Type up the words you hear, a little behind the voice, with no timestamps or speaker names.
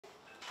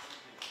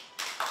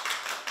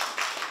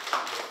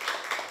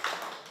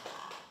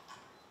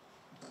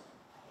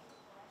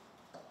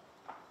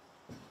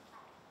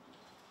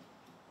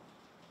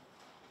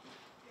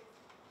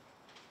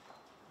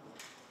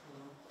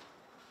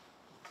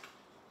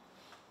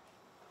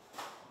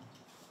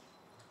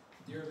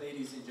dear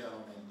ladies and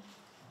gentlemen,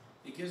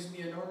 it gives me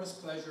enormous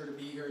pleasure to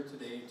be here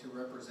today to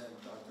represent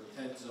Dr.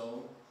 Ted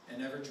Zoe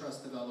and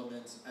EverTrust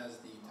Developments as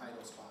the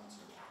title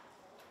sponsor.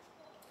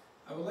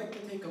 I would like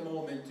to take a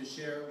moment to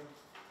share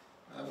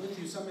with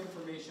you some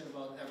information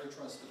about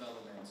EverTrust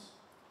Developments.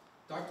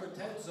 Dr.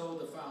 Ted Zoe,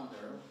 the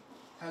founder,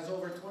 has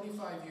over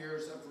 25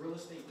 years of real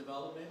estate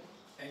development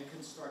and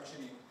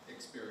construction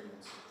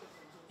experience.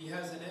 He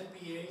has an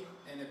MBA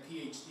and a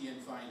PhD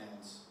in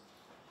finance.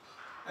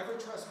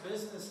 EverTrust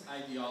business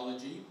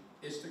ideology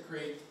is to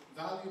create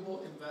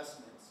valuable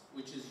investments,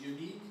 which is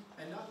unique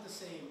and not the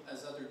same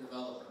as other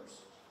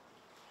developers.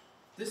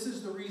 This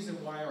is the reason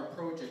why our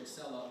projects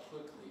sell out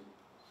quickly.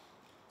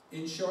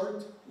 In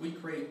short, we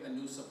create a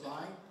new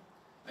supply,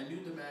 a new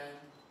demand,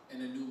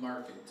 and a new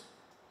market.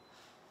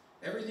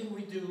 Everything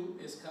we do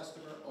is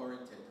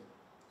customer-oriented.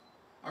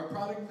 Our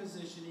product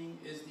positioning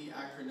is the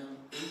acronym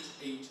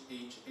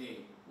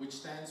HHHA, which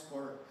stands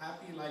for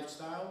Happy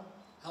Lifestyle,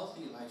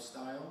 Healthy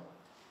Lifestyle,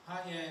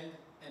 High-End,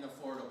 and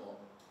Affordable.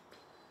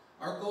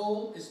 Our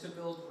goal is to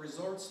build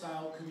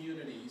resort-style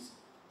communities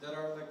that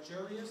are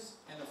luxurious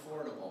and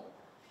affordable.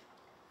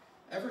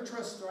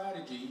 EverTrust's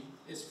strategy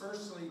is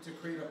firstly to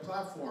create a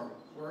platform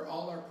where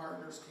all our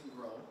partners can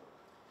grow.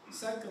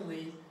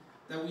 Secondly,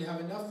 that we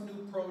have enough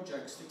new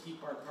projects to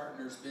keep our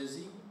partners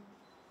busy.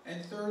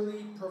 And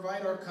thirdly,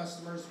 provide our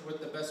customers with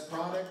the best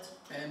product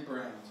and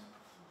brand.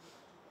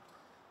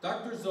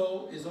 Dr.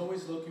 Zoe is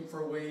always looking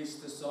for ways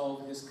to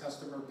solve his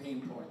customer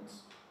pain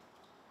points.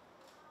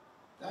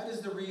 That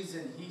is the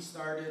reason he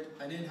started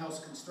an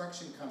in-house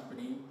construction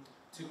company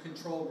to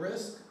control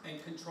risk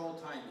and control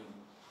timing.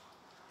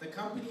 The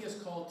company is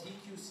called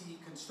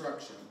TQC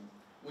Construction,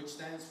 which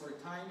stands for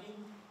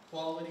Timing,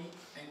 Quality,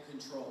 and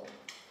Control.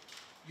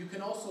 You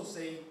can also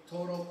say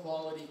Total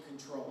Quality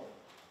Control.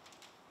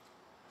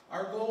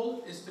 Our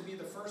goal is to be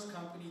the first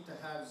company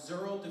to have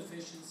zero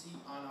deficiency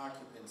on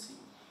occupancy.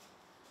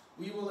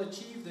 We will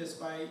achieve this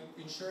by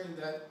ensuring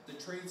that the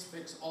trades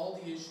fix all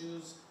the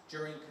issues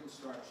during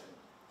construction.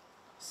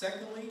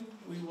 Secondly,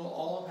 we will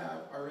all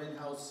have our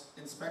in-house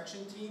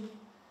inspection team.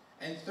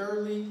 And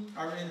thirdly,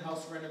 our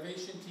in-house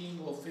renovation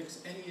team will fix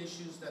any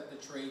issues that the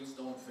trades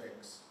don't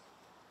fix.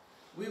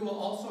 We will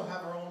also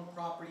have our own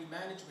property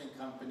management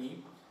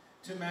company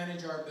to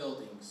manage our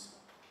buildings.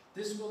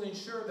 This will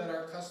ensure that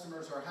our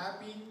customers are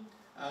happy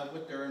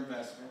with their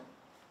investment.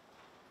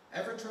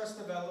 EverTrust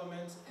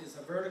Developments is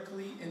a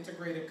vertically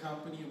integrated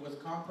company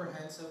with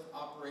comprehensive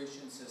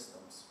operation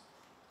systems.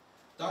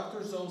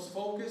 Dr. Zoe's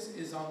focus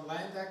is on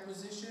land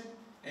acquisition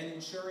and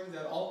ensuring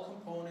that all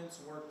components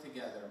work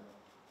together.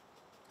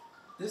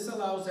 This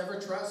allows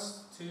EverTrust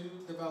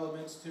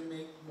Developments to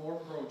make more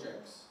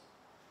projects.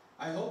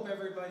 I hope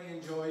everybody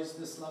enjoys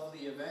this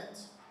lovely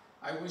event.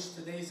 I wish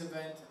today's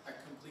event a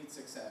complete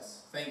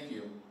success. Thank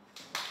you.